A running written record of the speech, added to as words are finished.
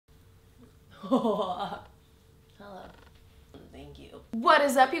Hello. Thank you. What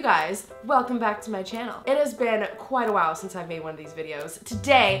is up, you guys? Welcome back to my channel. It has been quite a while since I've made one of these videos.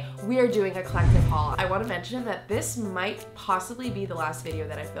 Today, we are doing a collective haul. I want to mention that this might possibly be the last video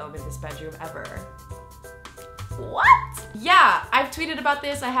that I film in this bedroom ever. What? Yeah, I've tweeted about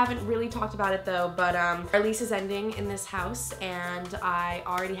this. I haven't really talked about it though, but our lease is ending in this house and I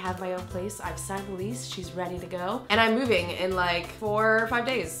already have my own place. I've signed the lease, she's ready to go. And I'm moving in like 4 or 5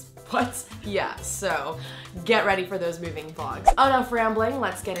 days. What? Yeah, so get ready for those moving vlogs. Enough rambling,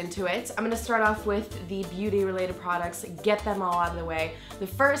 let's get into it. I'm gonna start off with the beauty related products, get them all out of the way. The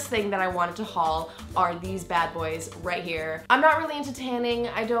first thing that I wanted to haul are these bad boys right here. I'm not really into tanning.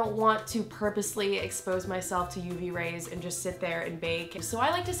 I don't want to purposely expose myself to UV rays and just sit there and bake. So I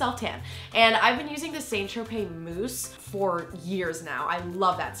like to self-tan. And I've been using the Saint-Tropez mousse for years now. I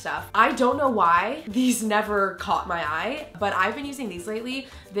love that stuff. I don't know why these never caught my eye, but I've been using these lately.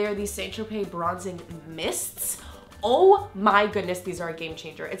 They're these Saint-Tropez bronzing mists. Oh my goodness, these are a game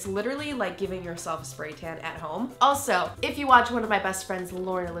changer. It's literally like giving yourself a spray tan at home. Also, if you watch one of my best friends,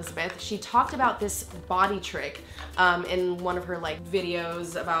 Lauren Elizabeth, she talked about this body trick in one of her like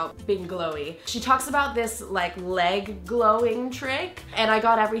videos about being glowy. She talks about this like leg glowing trick and I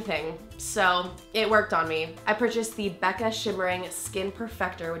got everything. So it worked on me. I purchased the Becca Shimmering Skin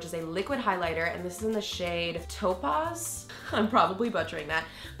Perfector, which is a liquid highlighter, and this is in the shade Topaz. I'm probably butchering that.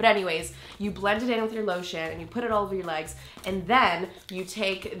 But anyways, you blend it in with your lotion and you put it all over your legs, and then you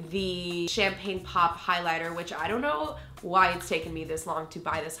take the Champagne Pop highlighter, which I don't know why it's taken me this long to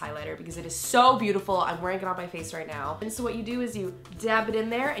buy this highlighter because it is so beautiful. I'm wearing it on my face right now. And so what you do is you dab it in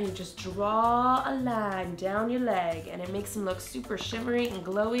there and you just draw a line down your leg and it makes them look super shimmery and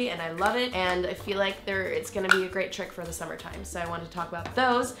glowy, and I love it. And I feel like it's gonna be a great trick for the summertime. So I wanted to talk about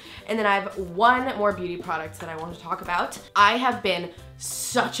those. And then I have one more beauty product that I want to talk about. I have been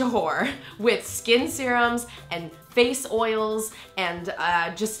such a whore with skin serums and face oils and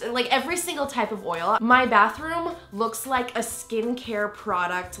just like every single type of oil. My bathroom looks like a skincare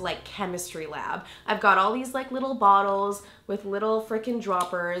product like chemistry lab. I've got all these like little bottles with little freaking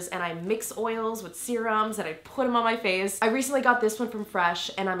droppers and I mix oils with serums and I put them on my face. I recently got this one from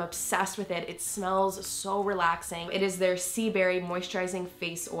Fresh and I'm obsessed with it. It smells so relaxing. It is their Sea Berry Moisturizing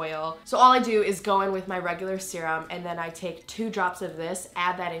Face Oil. So all I do is go in with my regular serum and then I take 2 drops of this,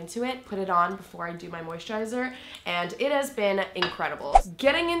 add that into it, put it on before I do my moisturizer, and it has been incredible.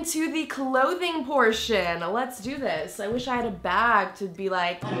 Getting into the clothing portion, let's do this. I wish I had a bag to be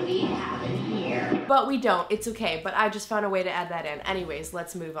like, what do we have in here? But we don't, it's okay, but I just found a way to add that in. Anyways,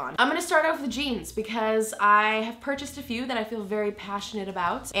 let's move on. I'm gonna start off with jeans because I have purchased a few that I feel very passionate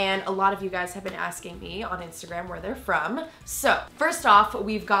about, and a lot of you guys have been asking me on Instagram where they're from. So first off,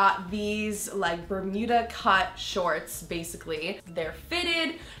 we've got these like Bermuda cut shorts, basically. They're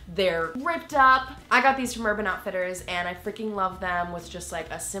fitted, they're ripped up. I got these from Urban Outfitters and I freaking love them with just like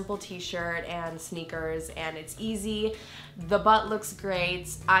a simple t-shirt and sneakers, and it's easy. The butt looks great.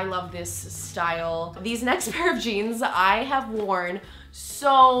 I love this style. These next pair of jeans I have worn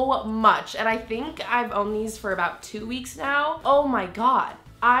so much, and I think I've owned these for about 2 weeks now. Oh my god,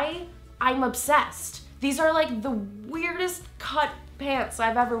 I'm obsessed. These are like the weirdest cut pants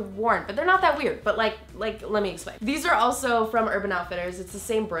I've ever worn, but they're not that weird, but like let me explain. These are also from Urban Outfitters. It's the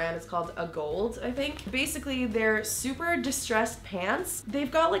same brand. It's called A Gold, I think. Basically, they're super distressed pants. They've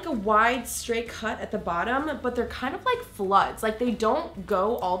got like a wide straight cut at the bottom, but they're kind of like floods. Like they don't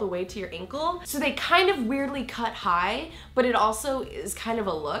go all the way to your ankle. So they kind of weirdly cut high, but it also is kind of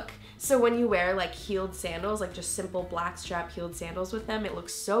a look. So when you wear like heeled sandals, like just simple black strap heeled sandals with them, it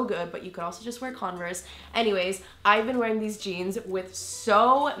looks so good, but you could also just wear Converse. Anyways, I've been wearing these jeans with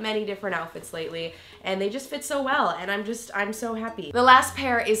so many different outfits lately, and they just fit so well, and I'm so happy. The last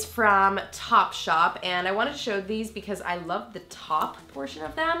pair is from Topshop, and I wanted to show these because I love the top portion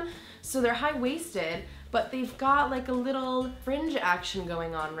of them. So they're high-waisted, but they've got like a little fringe action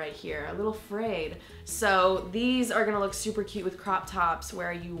going on right here, a little frayed. So these are gonna look super cute with crop tops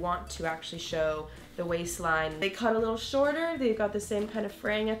where you want to actually show the waistline. They cut a little shorter, they've got the same kind of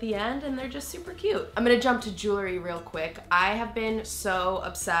fraying at the end, and they're just super cute. I'm gonna jump to jewelry real quick. I have been so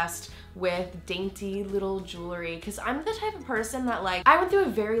obsessed with dainty little jewelry because I'm the type of person that like, I went through a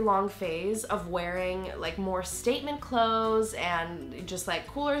very long phase of wearing like more statement clothes and just like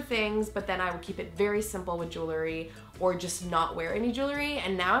cooler things, but then I would keep it very simple with jewelry or just not wear any jewelry.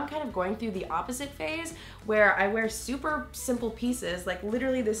 And now I'm kind of going through the opposite phase where I wear super simple pieces. Like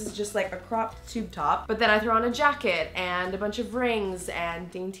literally this is just like a cropped tube top, but then I throw on a jacket and a bunch of rings and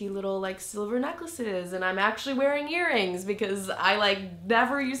dainty little like silver necklaces, and I'm actually wearing earrings because I like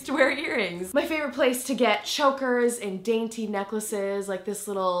never used to wear earrings. My favorite place to get chokers and dainty necklaces, like this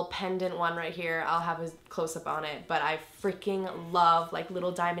little pendant one right here, I'll have a close-up on it, but I freaking love like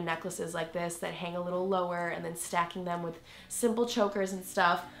little diamond necklaces like this that hang a little lower and then stacking them with simple chokers and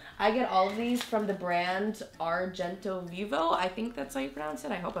stuff. I get all of these from the brand Argento Vivo. I think that's how you pronounce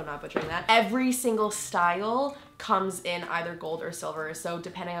it. I hope I'm not butchering that. Every single style comes in either gold or silver. So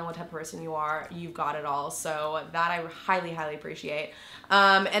depending on what type of person you are, you've got it all. So that I highly, highly appreciate.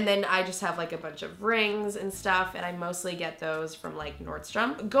 And then I just have like a bunch of rings and stuff, and I mostly get those from like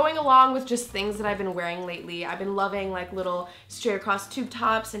Nordstrom. Going along with just things that I've been wearing lately, I've been loving like little straight across tube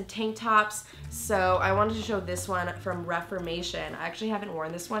tops and tank tops. So I wanted to show this one from Reformation. I actually haven't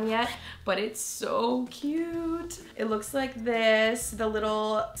worn this one yet, but it's so cute. It looks like this. The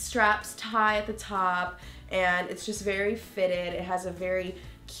little straps tie at the top, and it's just very fitted. It has a very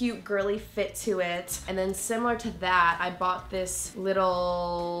cute girly fit to it. And then similar to that, I bought this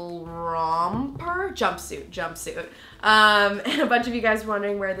little romper jumpsuit. And a bunch of you guys were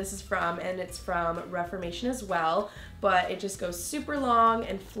wondering where this is from, and it's from Reformation as well, but it just goes super long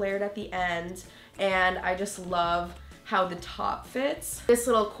and flared at the end, and I just love how the top fits. This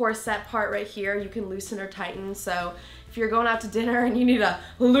little corset part right here, you can loosen or tighten, so if you're going out to dinner and you need to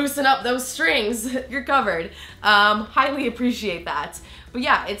loosen up those strings, you're covered. Highly appreciate that. But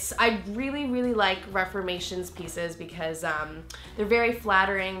yeah, I really, really like Reformation's pieces because they're very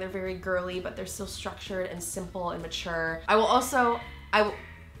flattering, they're very girly, but they're still structured and simple and mature. I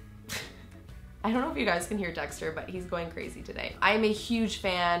don't know if you guys can hear Dexter, but he's going crazy today. I am a huge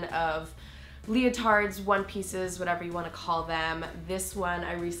fan of leotards, one pieces, whatever you want to call them. This one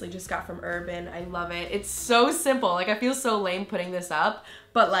I recently just got from Urban. I love it. It's so simple. Like, I feel so lame putting this up,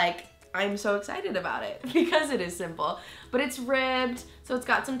 but like, I'm so excited about it because it is simple. But it's ribbed, so it's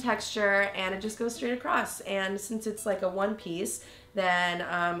got some texture, and it just goes straight across. And since it's like a one piece, then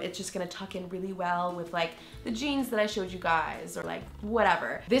it's just gonna tuck in really well with like the jeans that I showed you guys, or like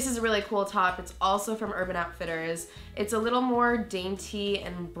whatever. This is a really cool top. It's also from Urban Outfitters. It's a little more dainty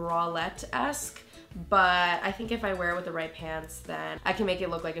and bralette-esque, but I think if I wear it with the right pants, then I can make it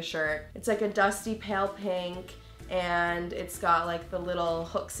look like a shirt. It's like a dusty pale pink, and it's got like the little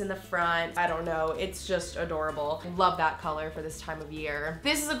hooks in the front. I don't know, it's just adorable. Love that color for this time of year.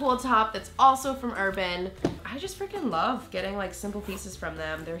 This is a cool top that's also from Urban. I just freaking love getting like simple pieces from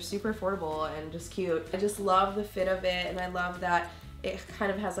them. They're super affordable and just cute. I just love the fit of it, and I love that it kind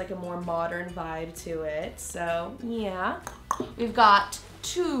of has like a more modern vibe to it. So yeah, we've got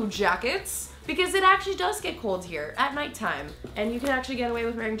 2 jackets because it actually does get cold here at nighttime, and you can actually get away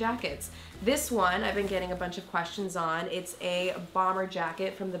with wearing jackets. This one I've been getting a bunch of questions on. It's a bomber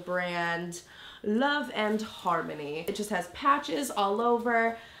jacket from the brand Love and Harmony. It just has patches all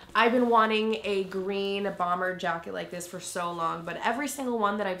over. I've been wanting a green bomber jacket like this for so long, but every single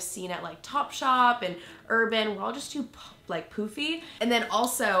one that I've seen at like Topshop and Urban were all just too like poofy. And then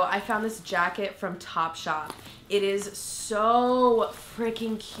also I found this jacket from Topshop. It is so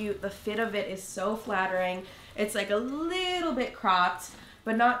freaking cute. The fit of it is so flattering. It's like a little bit cropped,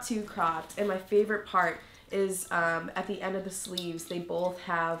 but not too cropped. And my favorite part is at the end of the sleeves, they both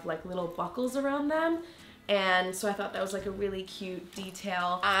have like little buckles around them. And so I thought that was like a really cute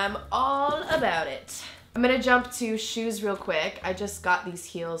detail. I'm all about it. I'm gonna jump to shoes real quick. I just got these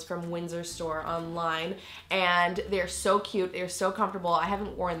heels from Windsor store online, and they're so cute, they're so comfortable. I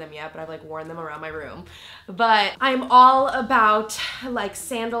haven't worn them yet, but I've like worn them around my room. But I'm all about like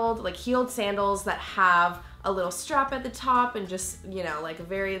heeled sandals that have a little strap at the top and just, you know, like a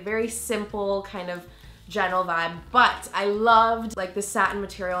very, very simple kind of general vibe. But I loved like the satin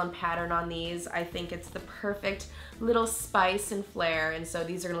material and pattern on these. I think it's the perfect little spice and flair, and so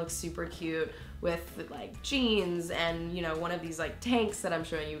these are gonna look super cute with like jeans and, you know, one of these like tanks that I'm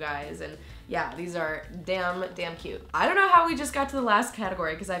showing you guys. And yeah, these are damn cute. I don't know how we just got to the last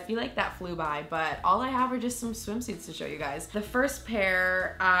category because I feel like that flew by, but all I have are just some swimsuits to show you guys. The first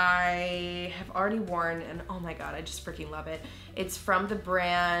pair I have already worn, and oh my god, I just freaking love it. It's from the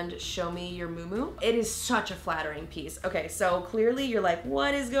brand Show Me Your Muumuu. It is such a flattering piece. Okay, so clearly you're like,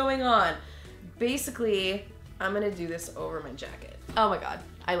 what is going on? Basically, I'm gonna do this over my jacket. Oh my god,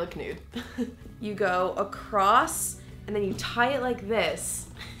 I look nude. You go across and then you tie it like this.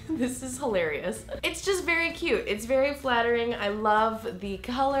 This is hilarious. It's just very cute. It's very flattering. I love the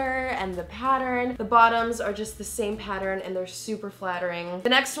color and the pattern. The bottoms are just the same pattern and they're super flattering. The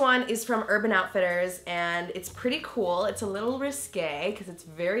next one is from Urban Outfitters and it's pretty cool. It's a little risque because it's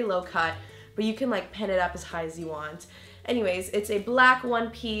very low cut, but you can like pin it up as high as you want. Anyways, it's a black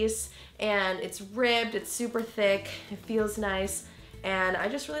one piece and it's ribbed, it's super thick, it feels nice, and I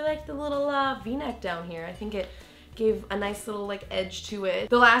just really like the little V-neck down here. I think it gave a nice little like edge to it.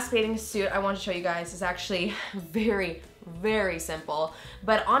 The last bathing suit I want to show you guys is actually very simple,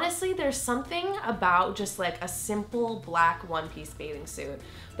 but honestly there's something about just like a simple black one-piece bathing suit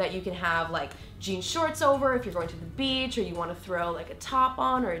that you can have like jean shorts over if you're going to the beach, or you want to throw like a top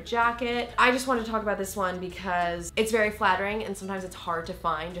on or a jacket. I just want to talk about this one because it's very flattering and sometimes it's hard to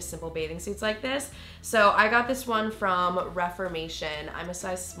find just simple bathing suits like this. So I got this one from Reformation. I'm a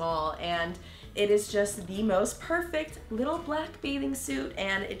size small and it is just the most perfect little black bathing suit,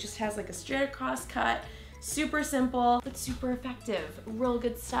 and it just has like a straight across cut. Super simple, but super effective. Real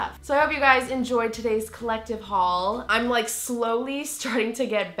good stuff. So I hope you guys enjoyed today's collective haul. I'm like slowly starting to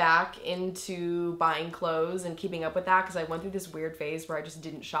get back into buying clothes and keeping up with that because I went through this weird phase where I just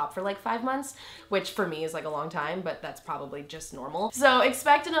didn't shop for like 5 months, which for me is like a long time, but that's probably just normal. So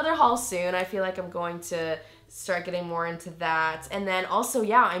expect another haul soon. I feel like I'm going to start getting more into that. And then also,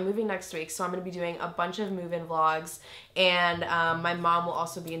 yeah, I'm moving next week, so I'm gonna be doing a bunch of move-in vlogs, and my mom will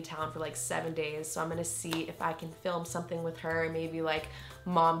also be in town for like 7 days, so I'm gonna see if I can film something with her, maybe like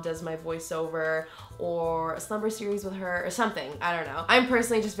mom does my voiceover or a slumber series with her or something, I don't know. I'm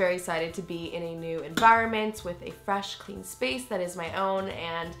personally just very excited to be in a new environment with a fresh, clean space that is my own,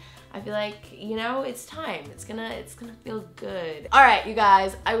 and I feel like, you know, it's time. It's gonna feel good. All right, you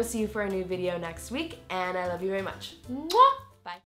guys, I will see you for a new video next week, and I love you very much. Mwah!